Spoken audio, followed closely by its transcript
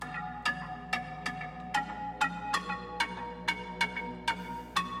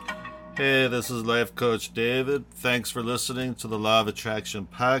Hey, this is Life Coach David. Thanks for listening to the Law of Attraction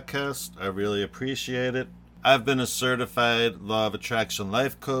podcast. I really appreciate it. I've been a certified Law of Attraction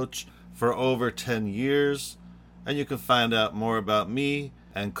life coach for over 10 years, and you can find out more about me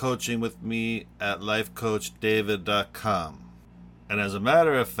and coaching with me at lifecoachdavid.com. And as a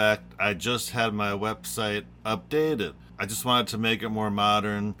matter of fact, I just had my website updated. I just wanted to make it more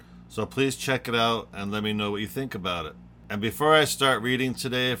modern, so please check it out and let me know what you think about it. And before I start reading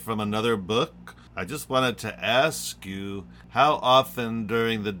today from another book, I just wanted to ask you how often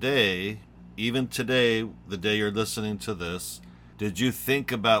during the day, even today, the day you're listening to this, did you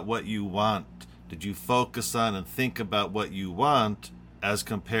think about what you want? Did you focus on and think about what you want as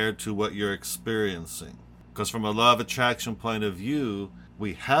compared to what you're experiencing? Because from a law of attraction point of view,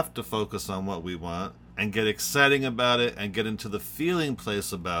 we have to focus on what we want and get exciting about it and get into the feeling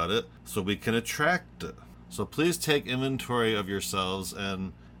place about it so we can attract it. So please take inventory of yourselves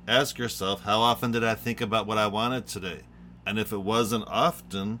and ask yourself, how often did I think about what I wanted today? And if it wasn't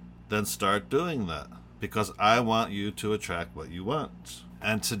often, then start doing that, because I want you to attract what you want.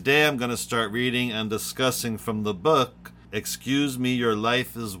 And today I'm going to start reading and discussing from the book, Excuse Me, Your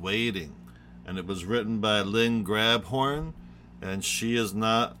Life is Waiting. And it was written by Lynn Grabhorn, and she is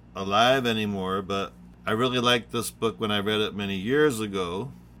not alive anymore, but I really liked this book when I read it many years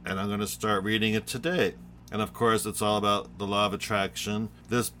ago, and I'm going to start reading it today. And of course, it's all about the law of attraction.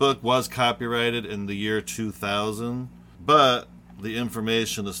 This book was copyrighted in the year 2000, but the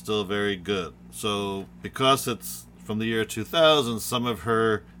information is still very good. So because it's from the year 2000, some of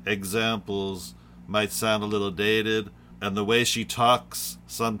her examples might sound a little dated, and the way she talks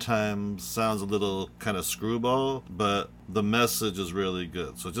sometimes sounds a little kind of screwball, but the message is really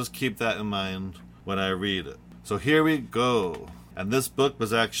good. So just keep that in mind when I read it. So here we go. And this book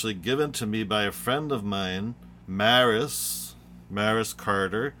was actually given to me by a friend of mine, Maris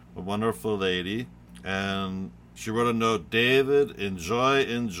Carter, a wonderful lady. And she wrote a note, David, enjoy,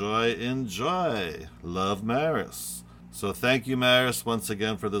 enjoy, enjoy. Love, Maris. So thank you, Maris, once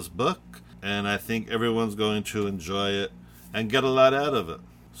again for this book. And I think everyone's going to enjoy it and get a lot out of it.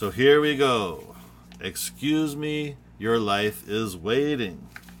 So here we go. Excuse me, your life is waiting.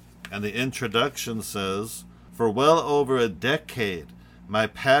 And the introduction says, for well over a decade, my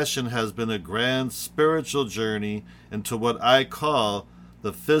passion has been a grand spiritual journey into what I call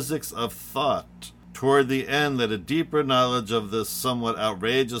the physics of thought. Toward the end, that a deeper knowledge of this somewhat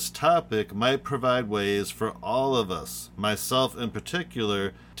outrageous topic might provide ways for all of us, myself in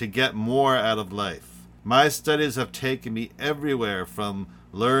particular, to get more out of life. My studies have taken me everywhere from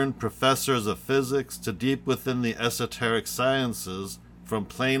learned professors of physics to deep within the esoteric sciences, from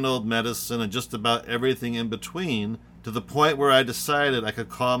plain old medicine and just about everything in between, to the point where I decided I could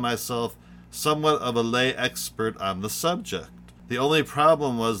call myself somewhat of a lay expert on the subject. The only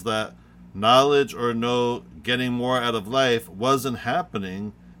problem was that knowledge or no getting more out of life wasn't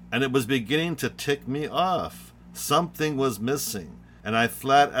happening, and it was beginning to tick me off. Something was missing, and I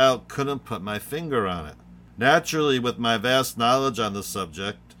flat out couldn't put my finger on it. Naturally, with my vast knowledge on the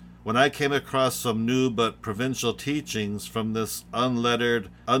subject, when I came across some new but provincial teachings from this unlettered,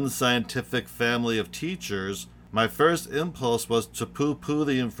 unscientific family of teachers, my first impulse was to poo-poo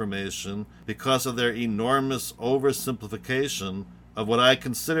the information because of their enormous oversimplification of what I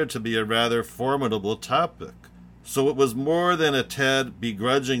considered to be a rather formidable topic. So it was more than a tad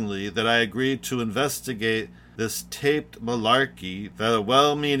begrudgingly that I agreed to investigate this taped malarkey that a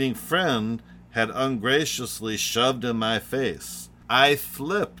well-meaning friend had ungraciously shoved in my face. I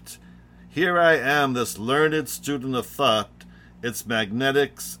flipped. Here I am, this learned student of thought, its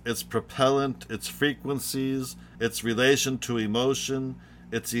magnetics, its propellant, its frequencies, its relation to emotion,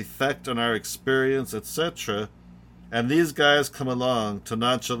 its effect on our experience, etc. And these guys come along to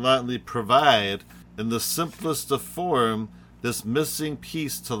nonchalantly provide, in the simplest of form, this missing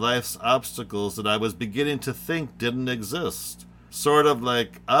piece to life's obstacles that I was beginning to think didn't exist. Sort of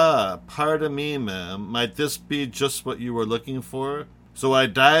like, pardon me, ma'am, might this be just what you were looking for? So I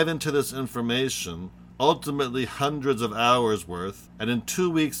dive into this information, ultimately hundreds of hours worth, and in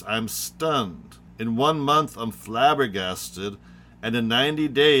 2 weeks I'm stunned. In 1 month I'm flabbergasted, and in 90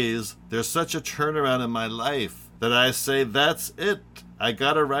 days there's such a turnaround in my life that I say, that's it. I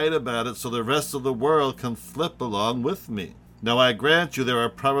gotta write about it so the rest of the world can flip along with me. Now I grant you there are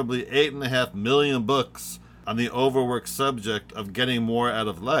probably 8.5 million books on the overworked subject of getting more out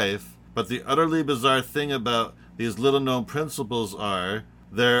of life, but the utterly bizarre thing about these little-known principles are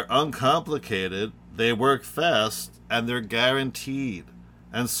they're uncomplicated, they work fast, and they're guaranteed.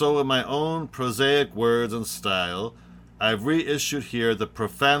 And so in my own prosaic words and style, I've reissued here the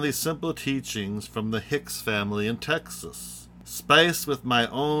profoundly simple teachings from the Hicks family in Texas. spiced with my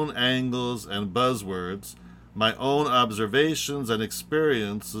own angles and buzzwords, my own observations and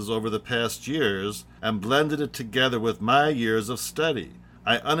experiences over the past years, and blended it together with my years of study.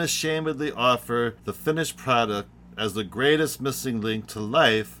 I unashamedly offer the finished product as the greatest missing link to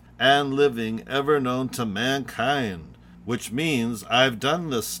life and living ever known to mankind, which means I've done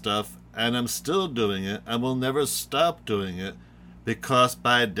this stuff and I'm still doing it and will never stop doing it because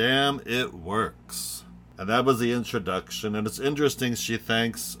by damn it works. And that was the introduction, and it's interesting she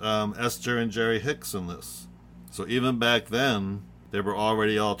thanks Esther and Jerry Hicks in this. So even back then, they were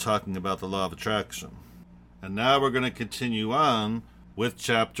already all talking about the law of attraction. And now we're going to continue on with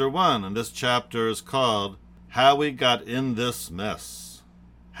chapter 1, and this chapter is called How We Got in This Mess.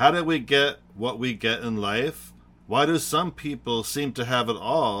 How did we get what we get in life? Why do some people seem to have it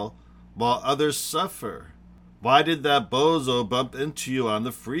all while others suffer? Why did that bozo bump into you on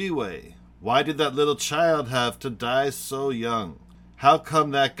the freeway? Why did that little child have to die so young? How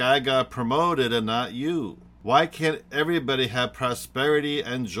come that guy got promoted and not you? Why can't everybody have prosperity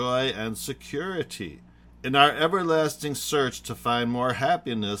and joy and security? In our everlasting search to find more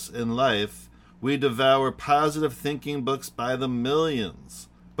happiness in life, we devour positive thinking books by the millions.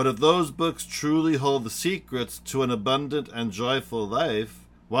 But if those books truly hold the secrets to an abundant and joyful life,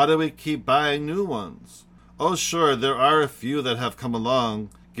 why do we keep buying new ones? Oh, sure, there are a few that have come along,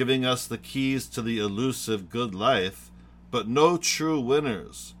 giving us the keys to the elusive good life, but no true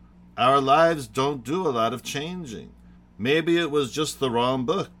winners. Our lives don't do a lot of changing. Maybe it was just the wrong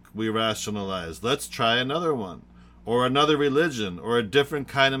book, we rationalize. Let's try another one, or another religion, or a different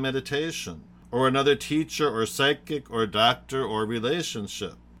kind of meditation, or another teacher or psychic or doctor or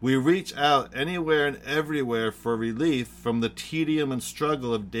relationship. We reach out anywhere and everywhere for relief from the tedium and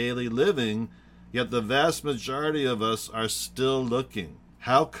struggle of daily living, yet the vast majority of us are still looking.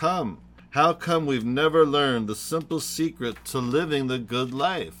 How come? How come we've never learned the simple secret to living the good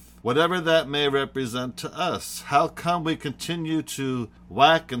life, whatever that may represent to us? How come we continue to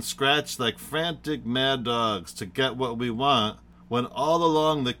whack and scratch like frantic mad dogs to get what we want, when all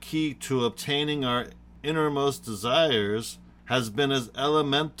along the key to obtaining our innermost desires has been as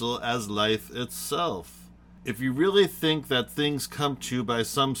elemental as life itself? If you really think that things come to you by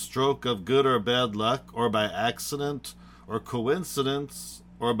some stroke of good or bad luck, or by accident, or coincidence,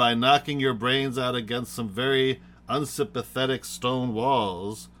 or by knocking your brains out against some very unsympathetic stone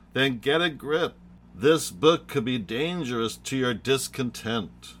walls, then get a grip. This book could be dangerous to your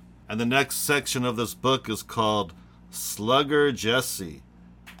discontent. And the next section of this book is called Slugger Jesse.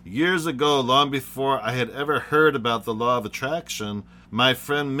 Years ago, long before I had ever heard about the law of attraction, my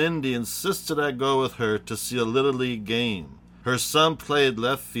friend Mindy insisted I go with her to see a Little League game. Her son played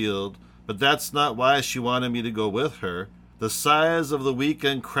left field, but that's not why she wanted me to go with her. The size of the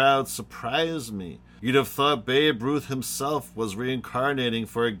weekend crowd surprised me. You'd have thought Babe Ruth himself was reincarnating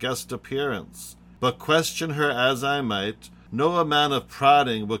for a guest appearance. But question her as I might, no amount of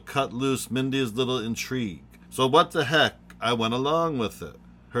prodding would cut loose Mindy's little intrigue. So what the heck, I went along with it.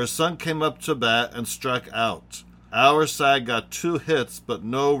 Her son came up to bat and struck out. Our side got 2 hits but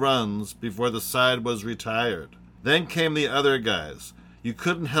no runs before the side was retired. Then came the other guys. You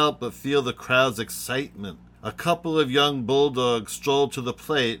couldn't help but feel the crowd's excitement. A couple of young bulldogs strolled to the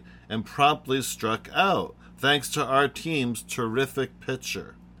plate and promptly struck out, thanks to our team's terrific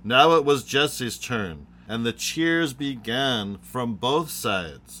pitcher. Now it was Jesse's turn, and the cheers began from both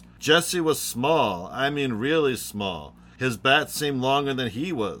sides. Jesse was small, I mean really small. His bat seemed longer than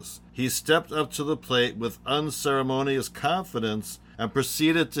he was. He stepped up to the plate with unceremonious confidence and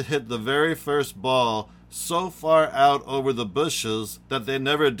proceeded to hit the very first ball so far out over the bushes that they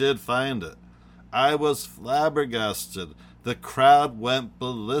never did find it. I was flabbergasted. The crowd went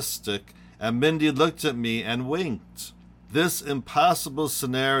ballistic, and Mindy looked at me and winked. This impossible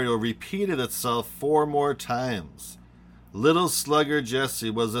scenario repeated itself 4 more times. Little Slugger Jesse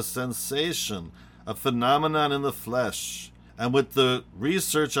was a sensation, a phenomenon in the flesh, and with the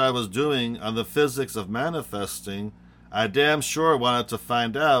research I was doing on the physics of manifesting, I damn sure wanted to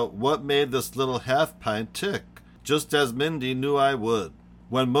find out what made this little half-pint tick, just as Mindy knew I would.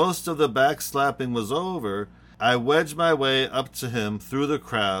 When most of the backslapping was over, I wedged my way up to him through the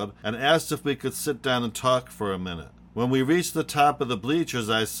crowd and asked if we could sit down and talk for a minute. When we reached the top of the bleachers,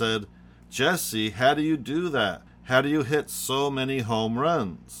 I said, "Jesse, how do you do that? How do you hit so many home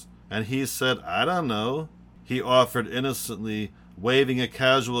runs?" And he said, "I don't know." He offered innocently, waving a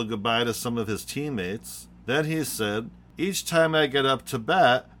casual goodbye to some of his teammates. Then he said, "Each time I get up to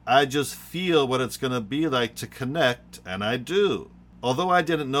bat, I just feel what it's going to be like to connect, and I do." Although I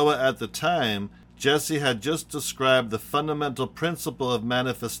didn't know it at the time, Jesse had just described the fundamental principle of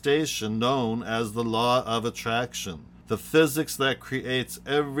manifestation known as the law of attraction. the physics that creates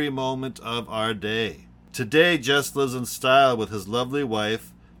every moment of our day. Today, Jess lives in style with his lovely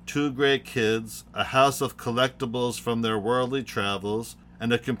wife, 2 great kids, a house of collectibles from their worldly travels,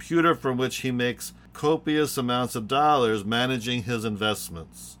 and a computer from which he makes copious amounts of dollars managing his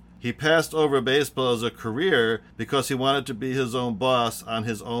investments. He passed over baseball as a career because he wanted to be his own boss on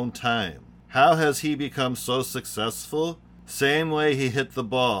his own time. How has he become so successful? Same way he hit the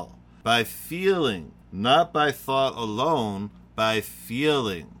ball. By feeling, not by thought alone, by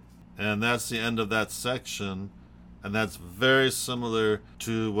feeling. And that's the end of that section. And that's very similar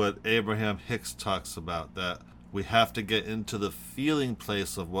to what Abraham Hicks talks about, that we have to get into the feeling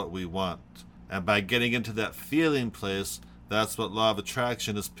place of what we want. And by getting into that feeling place, that's what Law of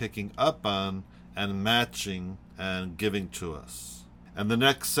Attraction is picking up on and matching and giving to us. And the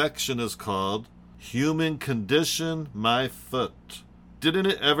next section is called Human Condition, My Foot. Didn't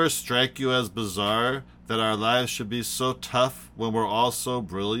it ever strike you as bizarre that our lives should be so tough when we're all so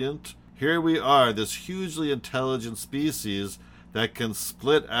brilliant? Here we are, this hugely intelligent species that can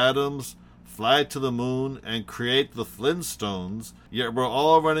split atoms, fly to the moon, and create the Flintstones, yet we're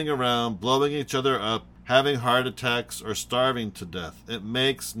all running around, blowing each other up, having heart attacks, or starving to death. It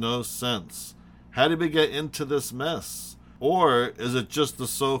makes no sense. How did we get into this mess? Or is it just the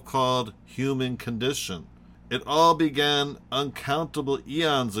so-called human condition? It all began uncountable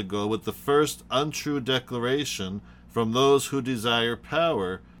eons ago with the first untrue declaration from those who desire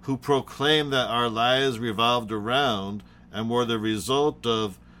power, who proclaim that our lives revolved around and were the result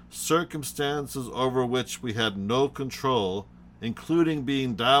of circumstances over which we had no control, including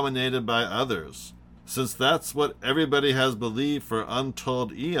being dominated by others. Since that's what everybody has believed for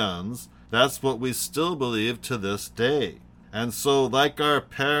untold eons, that's what we still believe to this day. And so, like our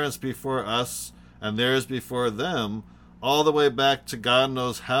parents before us and theirs before them, all the way back to God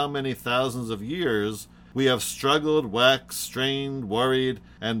knows how many thousands of years, we have struggled, waxed, strained, worried,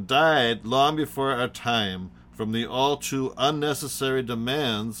 and died long before our time from the all too unnecessary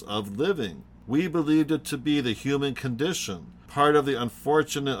demands of living. We believed it to be the human condition, part of the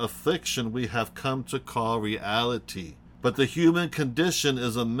unfortunate affliction we have come to call reality. But the human condition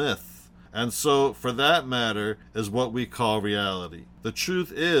is a myth, and so, for that matter, is what we call reality. The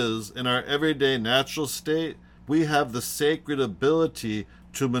truth is, in our everyday natural state, we have the sacred ability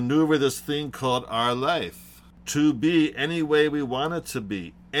to maneuver this thing called our life, to be any way we want it to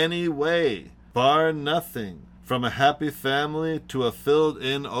be, any way, bar nothing, from a happy family to a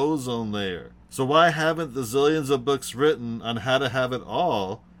filled-in ozone layer. So why haven't the zillions of books written on how to have it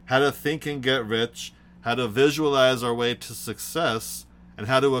all, how to think and get rich, how to visualize our way to success, and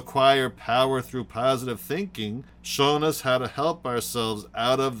how to acquire power through positive thinking, shown us how to help ourselves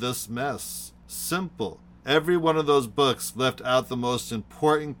out of this mess? Simple. Every one of those books left out the most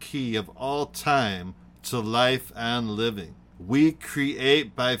important key of all time to life and living. We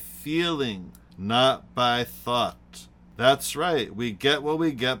create by feeling, not by thought. That's right, we get what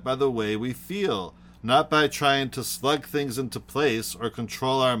we get by the way we feel, not by trying to slug things into place or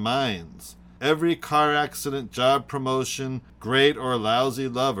control our minds. Every car accident, job promotion, great or lousy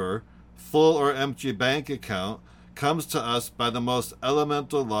lover, full or empty bank account, comes to us by the most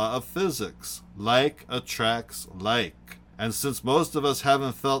elemental law of physics. Like attracts like. And since most of us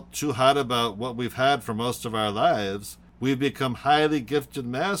haven't felt too hot about what we've had for most of our lives, we've become highly gifted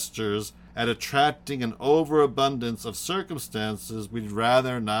masters at attracting an overabundance of circumstances we'd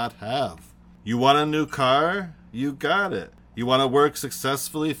rather not have. You want a new car? You got it. You want to work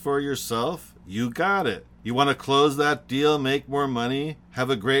successfully for yourself? You got it. You want to close that deal, make more money, have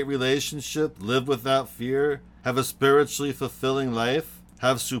a great relationship, live without fear, have a spiritually fulfilling life,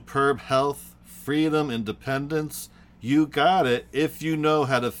 have superb health, freedom, independence? You got it if you know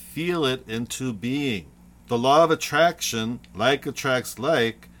how to feel it into being. The law of attraction, like attracts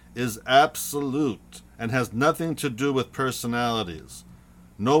like, is absolute and has nothing to do with personalities.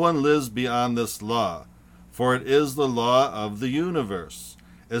 No one lives beyond this law, for it is the law of the universe.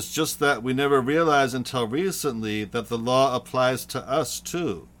 It's just that we never realized until recently that the law applies to us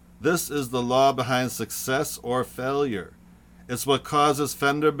too. This is the law behind success or failure. It's what causes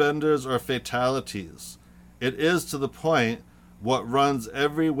fender benders or fatalities. It is, to the point, what runs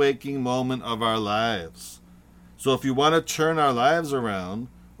every waking moment of our lives. So if you want to turn our lives around,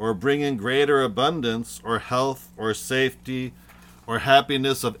 or bring in greater abundance, or health, or safety, or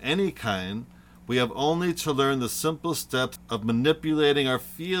happiness of any kind, we have only to learn the simple steps of manipulating our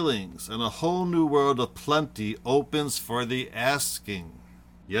feelings, and a whole new world of plenty opens for the asking.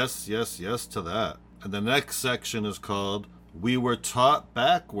 Yes, yes, yes to that. And the next section is called, We Were Taught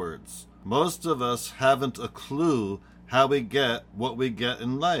Backwards. Most of us haven't a clue how we get what we get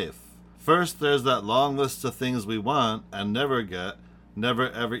in life. First, there's that long list of things we want and never get, never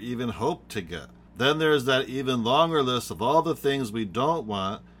ever even hope to get. Then there's that even longer list of all the things we don't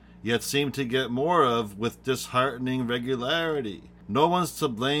want, yet seem to get more of with disheartening regularity. No one's to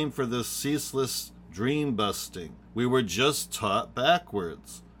blame for this ceaseless dream busting. We were just taught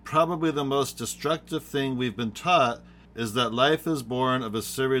backwards. Probably the most destructive thing we've been taught is that life is born of a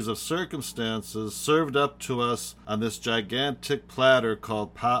series of circumstances served up to us on this gigantic platter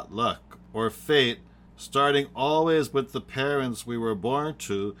called potluck, or fate, starting always with the parents we were born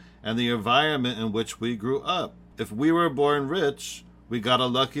to and the environment in which we grew up. If we were born rich, we got a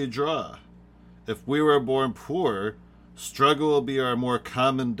lucky draw. If we were born poor, struggle will be our more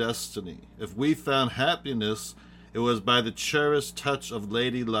common destiny. If we found happiness, it was by the cherished touch of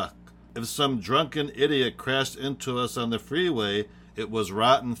Lady Luck. If some drunken idiot crashed into us on the freeway, it was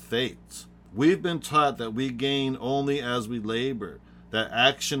rotten fate. We've been taught that we gain only as we labor, that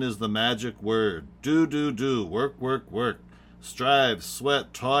action is the magic word. Do, work, work. Strive,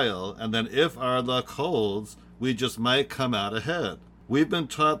 sweat, toil, and then if our luck holds, we just might come out ahead. We've been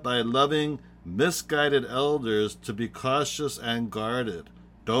taught by loving, misguided elders to be cautious and guarded.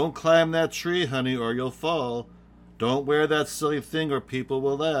 Don't climb that tree, honey, or you'll fall. Don't wear that silly thing or people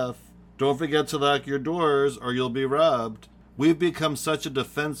will laugh. Don't forget to lock your doors or you'll be robbed. We've become such a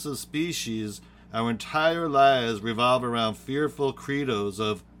defensive species, our entire lives revolve around fearful credos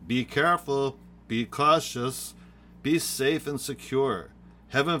of be careful, be cautious, be safe and secure.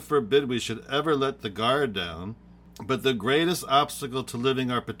 Heaven forbid we should ever let the guard down. But the greatest obstacle to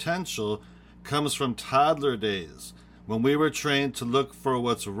living our potential comes from toddler days, when we were trained to look for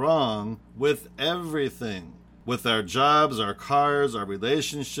what's wrong with everything. With our jobs, our cars, our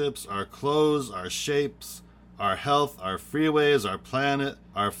relationships, our clothes, our shapes, our health, our freeways, our planet,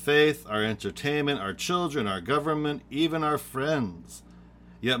 our faith, our entertainment, our children, our government, even our friends.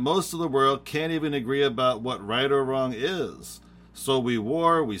 Yet most of the world can't even agree about what right or wrong is. So we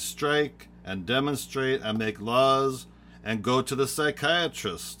war, we strike, and demonstrate, and make laws, and go to the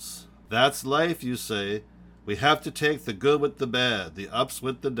psychiatrists. That's life, you say. We have to take the good with the bad, the ups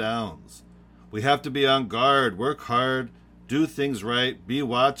with the downs. We have to be on guard, work hard, do things right, be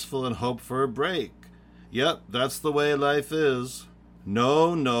watchful, and hope for a break. Yep, that's the way life is.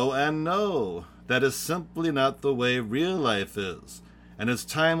 No, and no. That is simply not the way real life is. And it's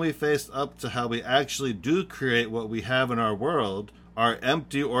time we faced up to how we actually do create what we have in our world, our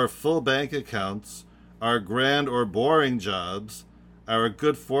empty or full bank accounts, our grand or boring jobs, our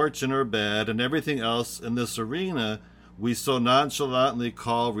good fortune or bad, and everything else in this arena we so nonchalantly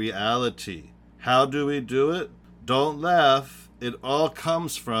call reality. How do we do it? Don't laugh. It all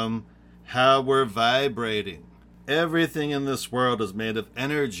comes from how we're vibrating. Everything in this world is made of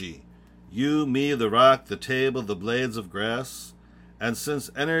energy. You, me, the rock, the table, the blades of grass. And since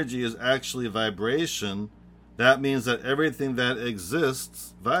energy is actually vibration, that means that everything that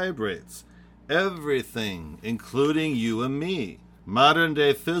exists vibrates. Everything, including you and me.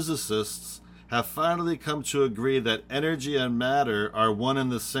 Modern-day physicists have finally come to agree that energy and matter are one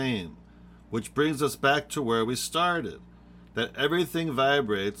and the same, which brings us back to where we started, that everything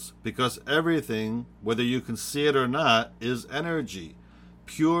vibrates because everything, whether you can see it or not, is energy,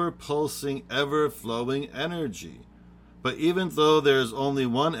 pure, pulsing, ever-flowing energy. But even though there is only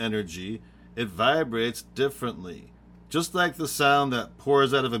one energy, it vibrates differently. Just like the sound that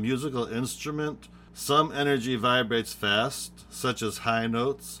pours out of a musical instrument, some energy vibrates fast, such as high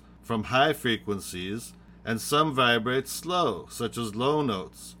notes, from high frequencies, and some vibrate slow, such as low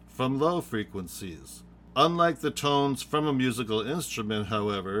notes, from low frequencies. Unlike the tones from a musical instrument,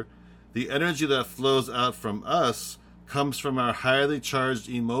 however, the energy that flows out from us comes from our highly charged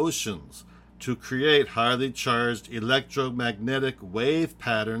emotions to create highly charged electromagnetic wave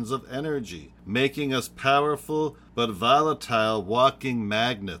patterns of energy, making us powerful but volatile walking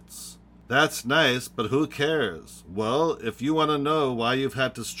magnets. That's nice, but who cares? Well, if you want to know why you've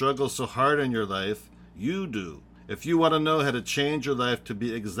had to struggle so hard in your life, you do. If you want to know how to change your life to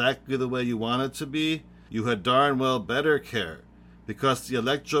be exactly the way you want it to be, you had darn well better care, because the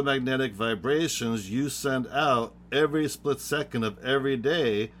electromagnetic vibrations you send out every split second of every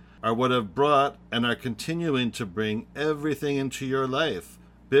day are what have brought and are continuing to bring everything into your life,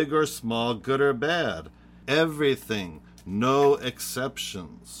 big or small, good or bad. Everything, no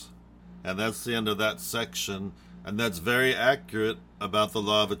exceptions. And that's the end of that section, and that's very accurate about the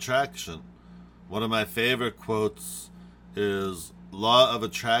law of attraction. One of my favorite quotes is, "Law of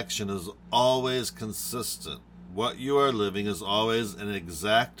attraction is always consistent. What you are living is always an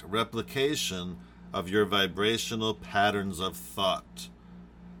exact replication of your vibrational patterns of thought."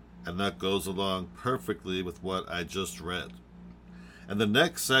 And that goes along perfectly with what I just read. And the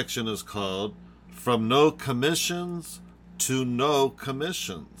next section is called From No Commissions to No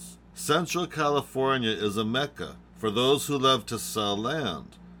Commissions. Central California is a mecca for those who love to sell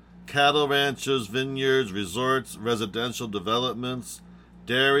land. Cattle ranches, vineyards, resorts, residential developments,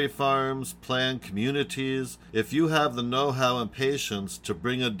 dairy farms, planned communities. If you have the know-how and patience to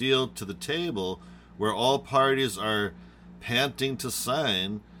bring a deal to the table where all parties are panting to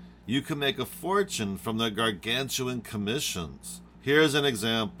sign, you can make a fortune from the gargantuan commissions. Here's an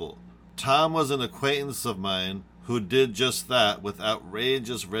example. Tom was an acquaintance of mine who did just that with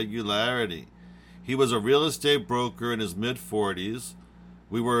outrageous regularity. He was a real estate broker in his mid-40s.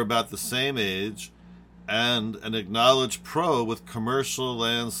 We were about the same age, and an acknowledged pro with commercial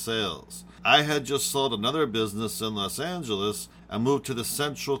land sales. I had just sold another business in Los Angeles and moved to the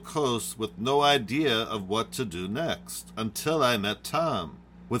Central Coast with no idea of what to do next, until I met Tom.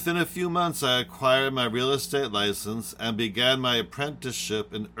 Within a few months, I acquired my real estate license and began my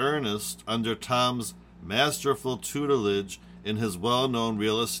apprenticeship in earnest under Tom's masterful tutelage in his well-known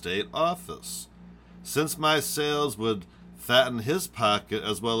real estate office. Since my sales would fatten his pocket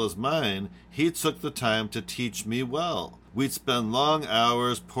as well as mine, he took the time to teach me well. We'd spend long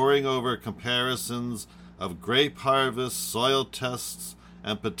hours poring over comparisons of grape harvests, soil tests,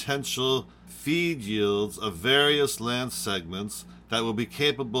 and potential feed yields of various land segments that will be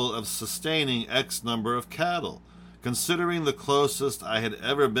capable of sustaining X number of cattle. Considering the closest I had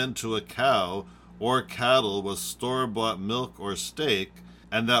ever been to a cow or cattle was store-bought milk or steak,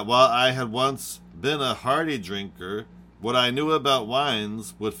 and that while I had once been a hearty drinker, what I knew about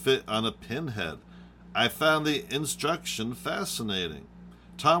wines would fit on a pinhead, I found the instruction fascinating.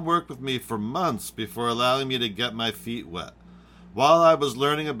 Tom worked with me for months before allowing me to get my feet wet. While I was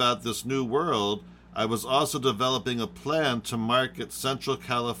learning about this new world, I was also developing a plan to market Central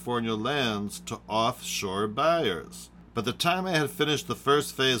California lands to offshore buyers. By the time I had finished the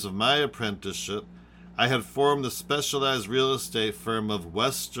first phase of my apprenticeship, I had formed the specialized real estate firm of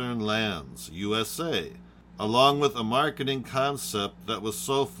Western Lands, USA, along with a marketing concept that was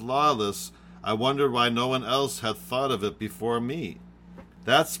so flawless I wondered why no one else had thought of it before me.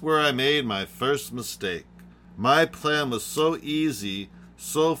 That's where I made my first mistake. My plan was so easy,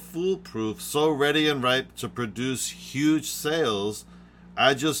 so foolproof, so ready and ripe to produce huge sales,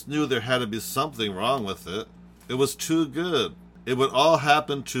 I just knew there had to be something wrong with it. It was too good. It would all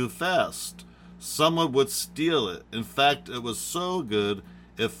happen too fast. Someone would steal it. In fact, it was so good,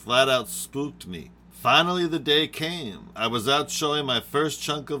 it flat out spooked me. Finally, the day came. I was out showing my first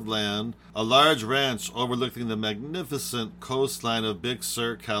chunk of land, a large ranch overlooking the magnificent coastline of Big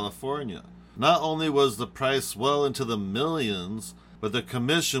Sur, California. Not only was the price well into the millions, but the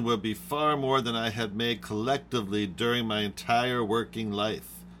commission would be far more than I had made collectively during my entire working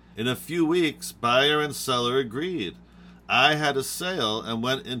life. In a few weeks, buyer and seller agreed. I had a sale and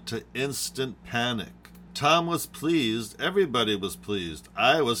went into instant panic. Tom was pleased, everybody was pleased,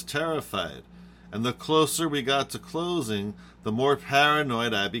 I was terrified. And the closer we got to closing, the more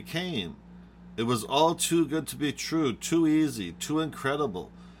paranoid I became. It was all too good to be true, too easy, too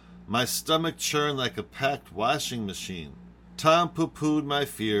incredible. My stomach churned like a packed washing machine. Tom poo-pooed my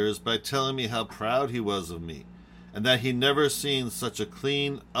fears by telling me how proud he was of me, and that he'd never seen such a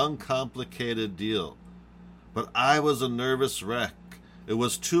clean, uncomplicated deal. But I was a nervous wreck. It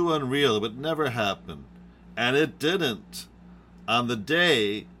was too unreal, it would never happen. And it didn't. On the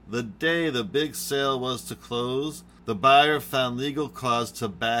day the big sale was to close, the buyer found legal cause to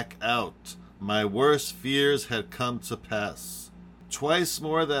back out. My worst fears had come to pass. Twice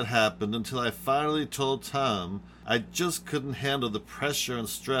more that happened until I finally told Tom I just couldn't handle the pressure and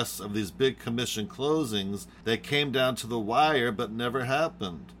stress of these big commission closings that came down to the wire but never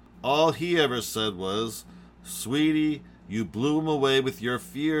happened. All he ever said was, "Sweetie, you blew 'em away with your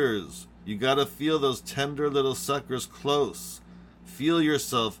fears. You gotta feel those tender little suckers close. Feel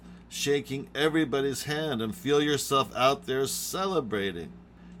yourself shaking everybody's hand and feel yourself out there celebrating.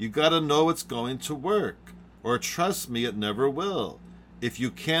 You gotta know it's going to work, or trust me, it never will. If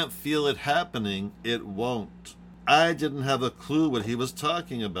you can't feel it happening, it won't." I didn't have a clue what he was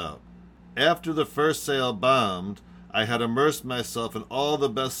talking about. After the first sale bombed, I had immersed myself in all the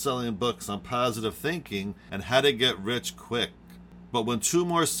best-selling books on positive thinking and how to get rich quick. But when 2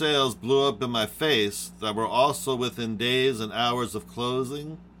 more sales blew up in my face that were also within days and hours of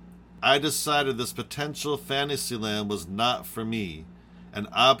closing, I decided this potential fantasy land was not for me and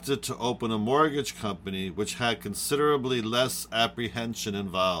opted to open a mortgage company which had considerably less apprehension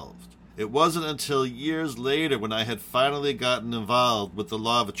involved. It wasn't until years later, when I had finally gotten involved with the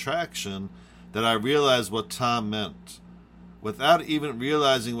law of attraction, that I realized what Tom meant. Without even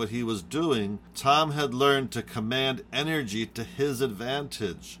realizing what he was doing, Tom had learned to command energy to his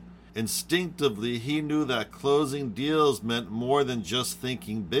advantage. Instinctively, he knew that closing deals meant more than just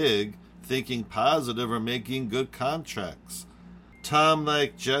thinking big, thinking positive, or making good contracts. Tom,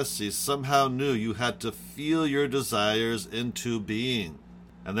 like Jesse, somehow knew you had to feel your desires into being.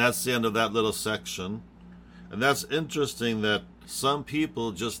 And that's the end of that little section. And that's interesting that some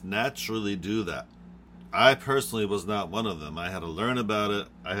people just naturally do that. I personally was not one of them. I had to learn about it.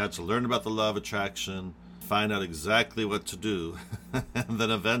 I had to learn about the law of attraction, find out exactly what to do. And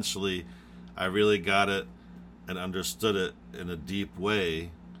then eventually I really got it and understood it in a deep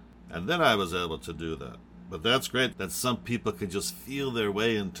way. And then I was able to do that. But that's great that some people can just feel their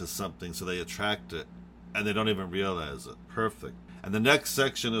way into something so they attract it and they don't even realize it. Perfect. And the next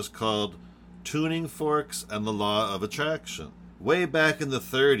section is called Tuning Forks and the Law of Attraction. Way back in the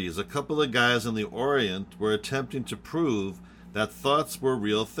 30s, a couple of guys in the Orient were attempting to prove that thoughts were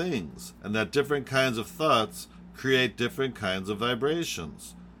real things and that different kinds of thoughts create different kinds of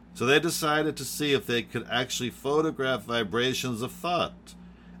vibrations. So they decided to see if they could actually photograph vibrations of thought.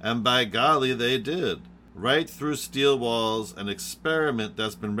 And by golly, they did. Right through steel walls, an experiment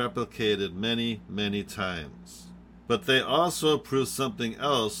that's been replicated many, many times. But they also proved something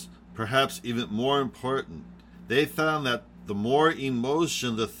else, perhaps even more important. They found that the more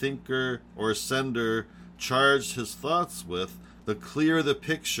emotion the thinker or sender charged his thoughts with, the clearer the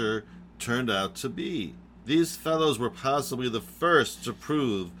picture turned out to be. These fellows were possibly the first to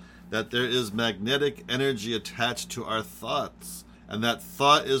prove that there is magnetic energy attached to our thoughts, and that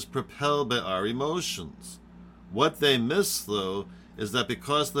thought is propelled by our emotions. What they miss, though, is that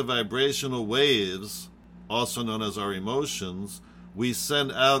because the vibrational waves, also known as our emotions, we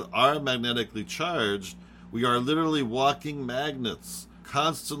send out are magnetically charged, we are literally walking magnets,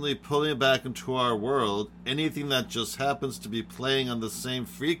 constantly pulling back into our world anything that just happens to be playing on the same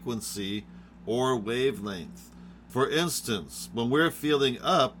frequency or wavelength. For instance, when we're feeling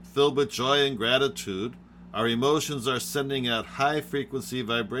up, filled with joy and gratitude, our emotions are sending out high-frequency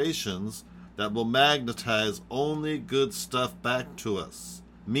vibrations that will magnetize only good stuff back to us,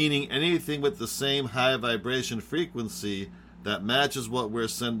 meaning anything with the same high vibration frequency that matches what we're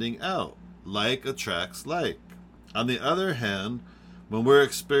sending out. Like attracts like. On the other hand, when we're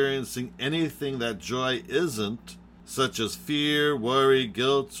experiencing anything that joy isn't, such as fear, worry,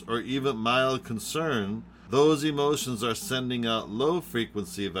 guilt, or even mild concern, those emotions are sending out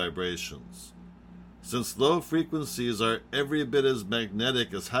low-frequency vibrations. Since low frequencies are every bit as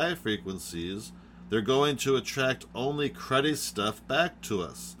magnetic as high frequencies, they're going to attract only cruddy stuff back to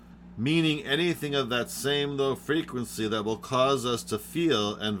us, meaning anything of that same low frequency that will cause us to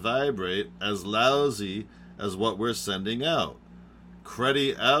feel and vibrate as lousy as what we're sending out.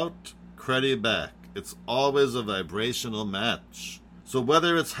 Cruddy out, cruddy back. It's always a vibrational match. So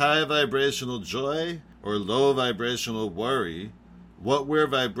whether it's high vibrational joy or low vibrational worry, what we're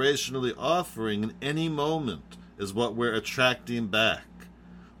vibrationally offering in any moment is what we're attracting back.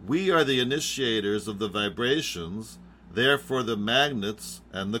 We are the initiators of the vibrations, therefore the magnets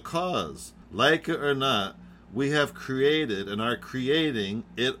and the cause. Like it or not, we have created and are creating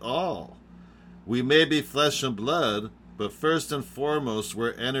it all. We may be flesh and blood, but first and foremost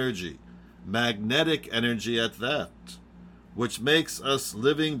we're energy, magnetic energy at that, which makes us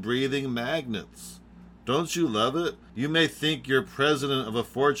living, breathing magnets. Don't you love it? You may think you're president of a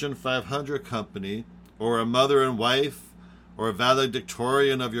Fortune 500 company, or a mother and wife, or a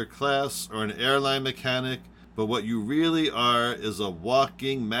valedictorian of your class, or an airline mechanic, but what you really are is a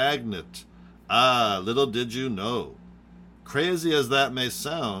walking magnet. Ah, little did you know. Crazy as that may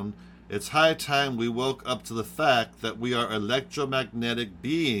sound, it's high time we woke up to the fact that we are electromagnetic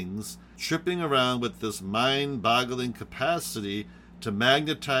beings tripping around with this mind-boggling capacity to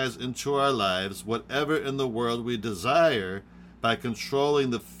magnetize into our lives whatever in the world we desire by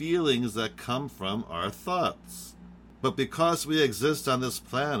controlling the feelings that come from our thoughts. But because we exist on this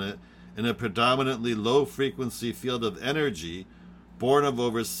planet in a predominantly low-frequency field of energy, born of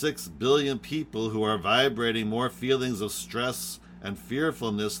over 6 billion people who are vibrating more feelings of stress and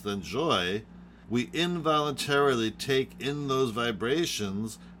fearfulness than joy, we involuntarily take in those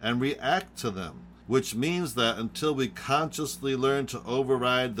vibrations and react to them, which means that until we consciously learn to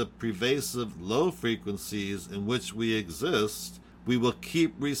override the pervasive low frequencies in which we exist, we will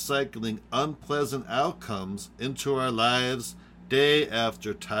keep recycling unpleasant outcomes into our lives day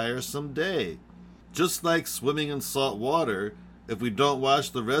after tiresome day. Just like swimming in salt water, if we don't wash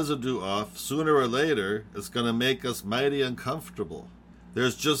the residue off, sooner or later, it's going to make us mighty uncomfortable.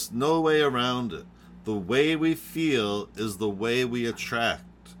 There's just no way around it. The way we feel is the way we attract.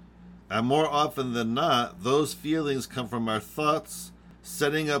 And more often than not, those feelings come from our thoughts,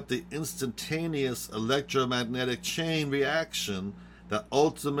 setting up the instantaneous electromagnetic chain reaction that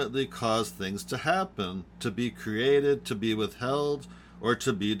ultimately cause things to happen, to be created, to be withheld, or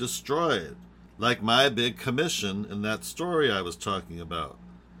to be destroyed, like my big commission in that story I was talking about.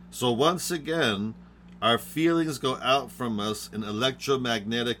 So once again, our feelings go out from us in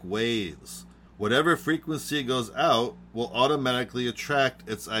electromagnetic waves. Whatever frequency goes out will automatically attract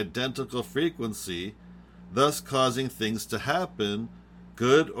its identical frequency, thus causing things to happen,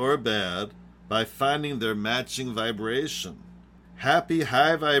 good or bad, by finding their matching vibration. Happy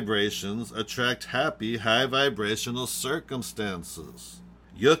high vibrations attract happy high vibrational circumstances.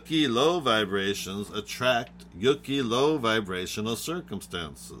 Yucky low vibrations attract yucky low vibrational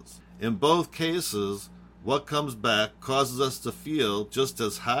circumstances. In both cases, what comes back causes us to feel just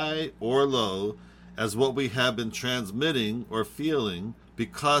as high or low as what we have been transmitting or feeling,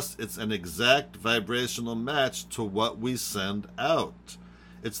 because it's an exact vibrational match to what we send out.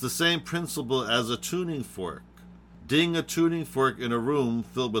 It's the same principle as a tuning fork. Ding a tuning fork in a room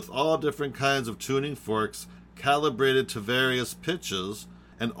filled with all different kinds of tuning forks calibrated to various pitches,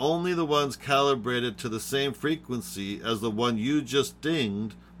 and only the ones calibrated to the same frequency as the one you just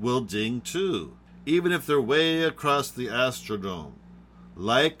dinged will ding too, even if they're way across the Astrodome.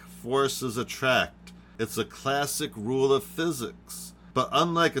 Like forces attract. It's a classic rule of physics. But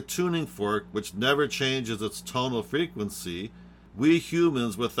unlike a tuning fork, which never changes its tonal frequency, we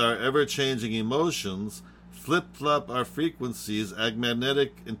humans, with our ever-changing emotions, flip-flop our frequencies and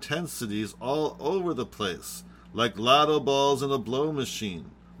magnetic intensities all over the place, like lotto balls in a blow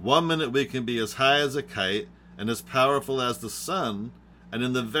machine. One minute we can be as high as a kite and as powerful as the sun, and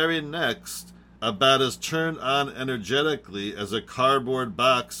in the very next, about as turned on energetically as a cardboard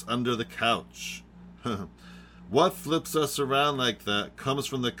box under the couch. What flips us around like that comes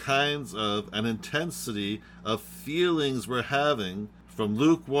from the kinds of and intensity of feelings we're having, from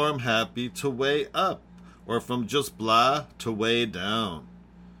lukewarm happy to way up, or from just blah to way down.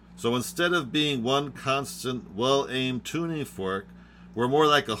 So instead of being one constant, well-aimed tuning fork, we're more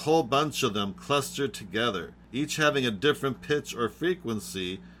like a whole bunch of them clustered together, each having a different pitch or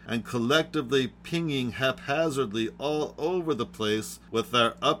frequency, and collectively pinging haphazardly all over the place with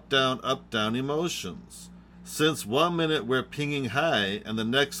our up-down emotions. Since one minute we're pinging high and the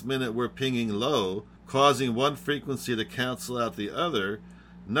next minute we're pinging low, causing one frequency to cancel out the other,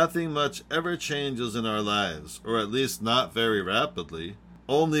 nothing much ever changes in our lives, or at least not very rapidly.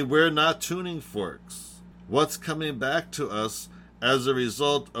 Only we're not tuning forks. What's coming back to us as a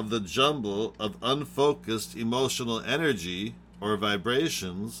result of the jumble of unfocused emotional energy, or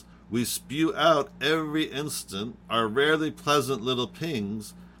vibrations, we spew out every instant are rarely pleasant little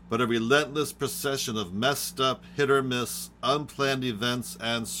pings, but a relentless procession of messed up, hit or miss, unplanned events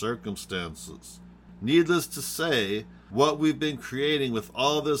and circumstances. Needless to say, what we've been creating with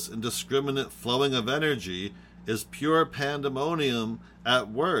all this indiscriminate flowing of energy is pure pandemonium at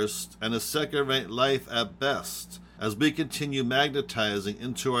worst and a second-rate life at best, as we continue magnetizing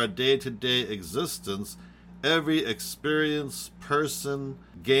into our day-to-day existence every experience, person,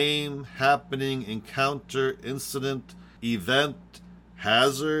 game, happening, encounter, incident, event,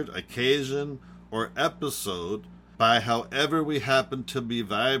 hazard, occasion, or episode by however we happen to be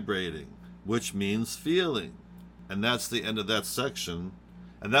vibrating, which means feeling. And that's the end of that section.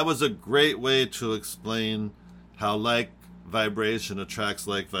 And that was a great way to explain how like vibration attracts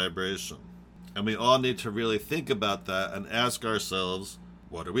like vibration. And we all need to really think about that and ask ourselves,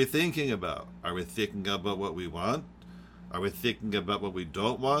 what are we thinking about? Are we thinking about what we want? Are we thinking about what we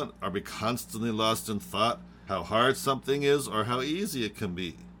don't want? Are we constantly lost in thought how hard something is or how easy it can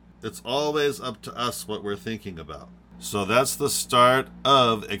be? It's always up to us what we're thinking about. So that's the start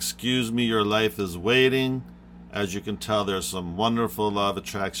of Excuse Me, Your Life is Waiting. As you can tell, there's some wonderful law of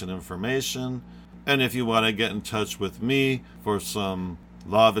attraction information. And if you want to get in touch with me for some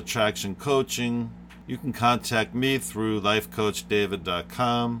law of attraction coaching, you can contact me through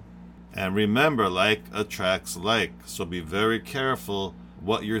lifecoachdavid.com. And remember, like attracts like. So be very careful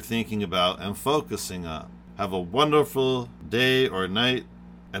what you're thinking about and focusing on. Have a wonderful day or night.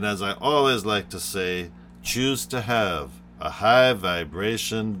 And as I always like to say, choose to have a high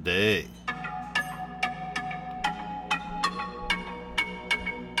vibration day.